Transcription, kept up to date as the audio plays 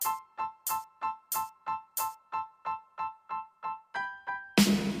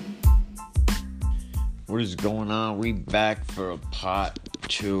What is going on? We back for a part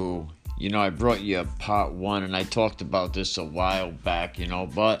 2. I brought you a part 1 and I talked about this a while back,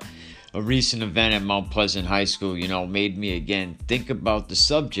 but a recent event at Mount Pleasant High School, made me again think about the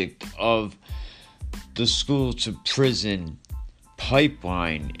subject of the school to prison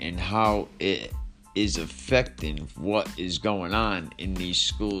pipeline and how it is affecting what is going on in these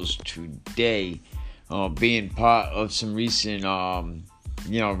schools today. Being part of some recent,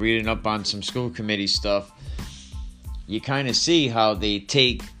 reading up on some school committee stuff, you kind of see how they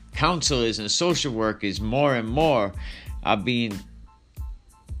take counselors and social workers more and more are being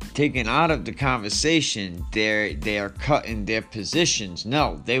taken out of the conversation. They are cutting their positions.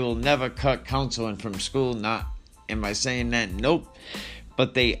 No, they will never cut counseling from school. Not, am I saying that? Nope.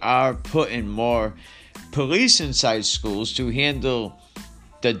 But they are putting more police inside schools to handle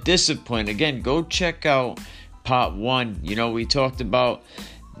the discipline. Again, go check out part 1. We talked about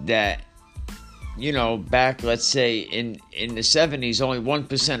that, back, let's say, in the 70s, only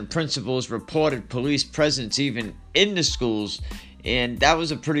 1% of principals reported police presence even in the schools. And that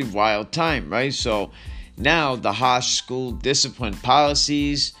was a pretty wild time, right? So now the harsh school discipline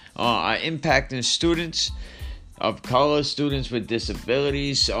policies are impacting students of color, students with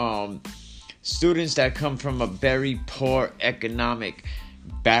disabilities, students that come from a very poor economic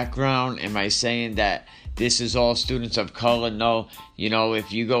background. Am I saying that this is all students of color? No.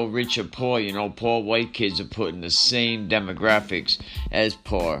 If you go rich or poor, poor white kids are put in the same demographics as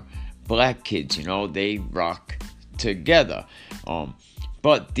poor black kids. They rock together.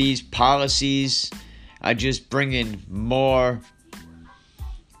 But these policies are just bringing more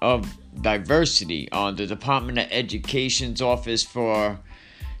of diversity. On the Department of Education's Office for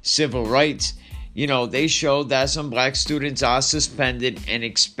Civil Rights, they showed that some black students are suspended and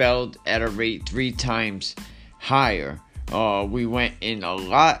expelled at a rate 3 times higher. We went in a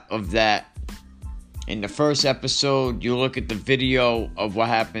lot of that in the first episode. You look at the video of what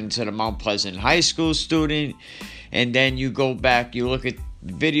happened to the Mount Pleasant High School student, and then you go back, you look at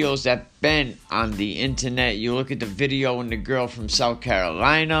videos that been on the internet. You look at the video and the girl from South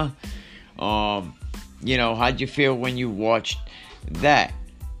Carolina. How'd you feel when you watched that?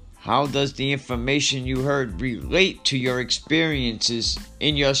 How does the information you heard relate to your experiences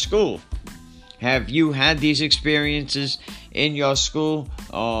in your school? Have you had these experiences in your school?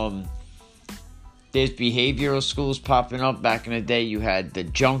 There's behavioral schools popping up. Back in the day, you had the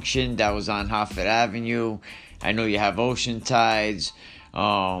Junction that was on Hartford Avenue. I know you have Ocean Tides.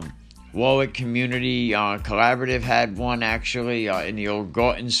 Warwick Community Collaborative had one actually in the old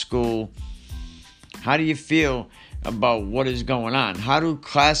Gorton School. How do you feel about what is going on? How do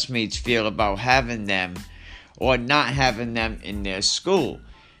classmates feel about having them or not having them in their school?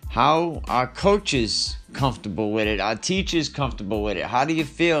 How are coaches comfortable with it? Are teachers comfortable with it? How do you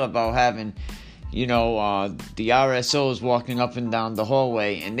feel about having, the RSOs walking up and down the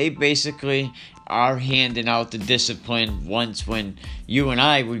hallway and they basically are handing out the discipline once when you and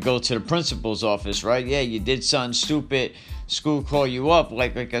I would go to the principal's office, right? Yeah, you did something stupid, school call you up,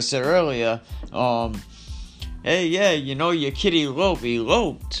 like I said earlier. Hey, yeah, your kid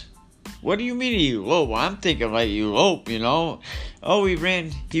eloped. What do you mean he eloped? I'm thinking like elope, Oh, he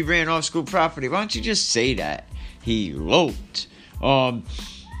ran off school property. Why don't you just say that? He eloped. Are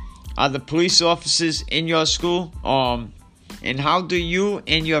the police officers in your school? And how do you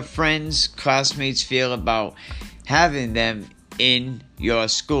and your friends, classmates feel about having them in your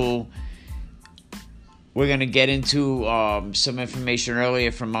school? We're going to get into some information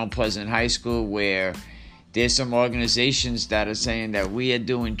earlier from Mount Pleasant High School where there's some organizations that are saying that we are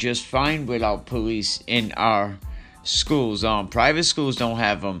doing just fine without police in our schools. Private schools don't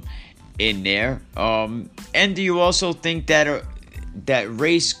have them in there. And do you also think that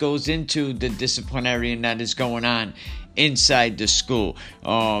race goes into the disciplinarian that is going on inside the school?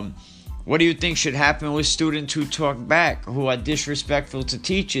 What do you think should happen with students who talk back, who are disrespectful to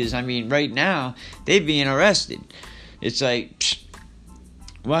teachers? I mean, right now, they're being arrested. It's like,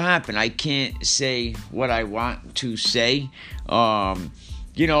 what happened? I can't say what I want to say. And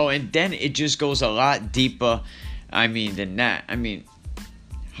then it just goes a lot deeper, than that.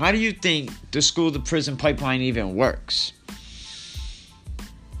 How do you think the school to prison pipeline even works?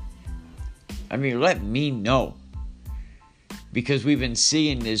 Let me know. Because we've been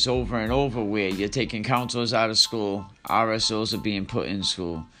seeing this over and over where you're taking counselors out of school, RSOs are being put in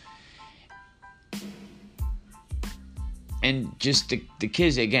school. And just the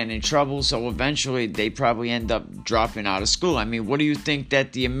kids are getting in trouble, so eventually they probably end up dropping out of school. What do you think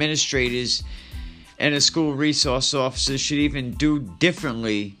that the administrators and the school resource officers should even do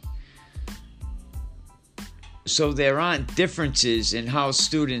differently So there aren't differences in how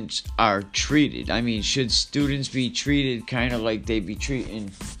students are treated. I mean, should students be treated kind of like they be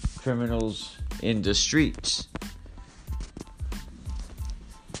treating criminals in the streets?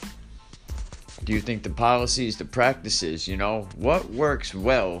 Do you think the policies, the practices, what works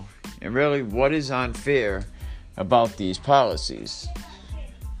well, and really what is unfair about these policies?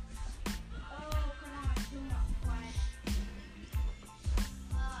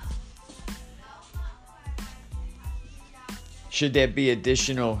 Should there be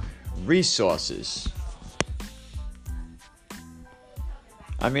additional resources?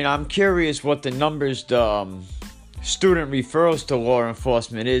 I mean, I'm curious what the numbers, student referrals to law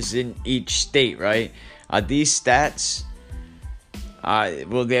enforcement is in each state, right? Are these stats,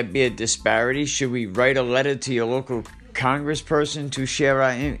 will there be a disparity? Should we write a letter to your local congressperson to share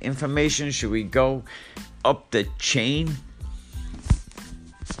our information? Should we go up the chain?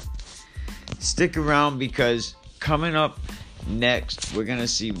 Stick around, because coming up next, we're going to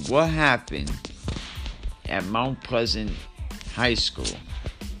see what happened at Mount Pleasant High School.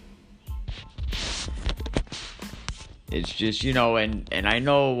 It's just, and I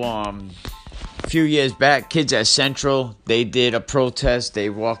know a few years back, kids at Central, they did a protest. They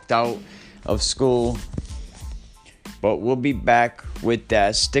walked out of school. But we'll be back with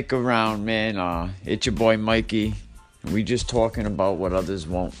that. Stick around, man. It's your boy Mikey. We just talking about what others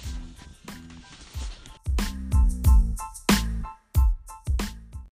won't.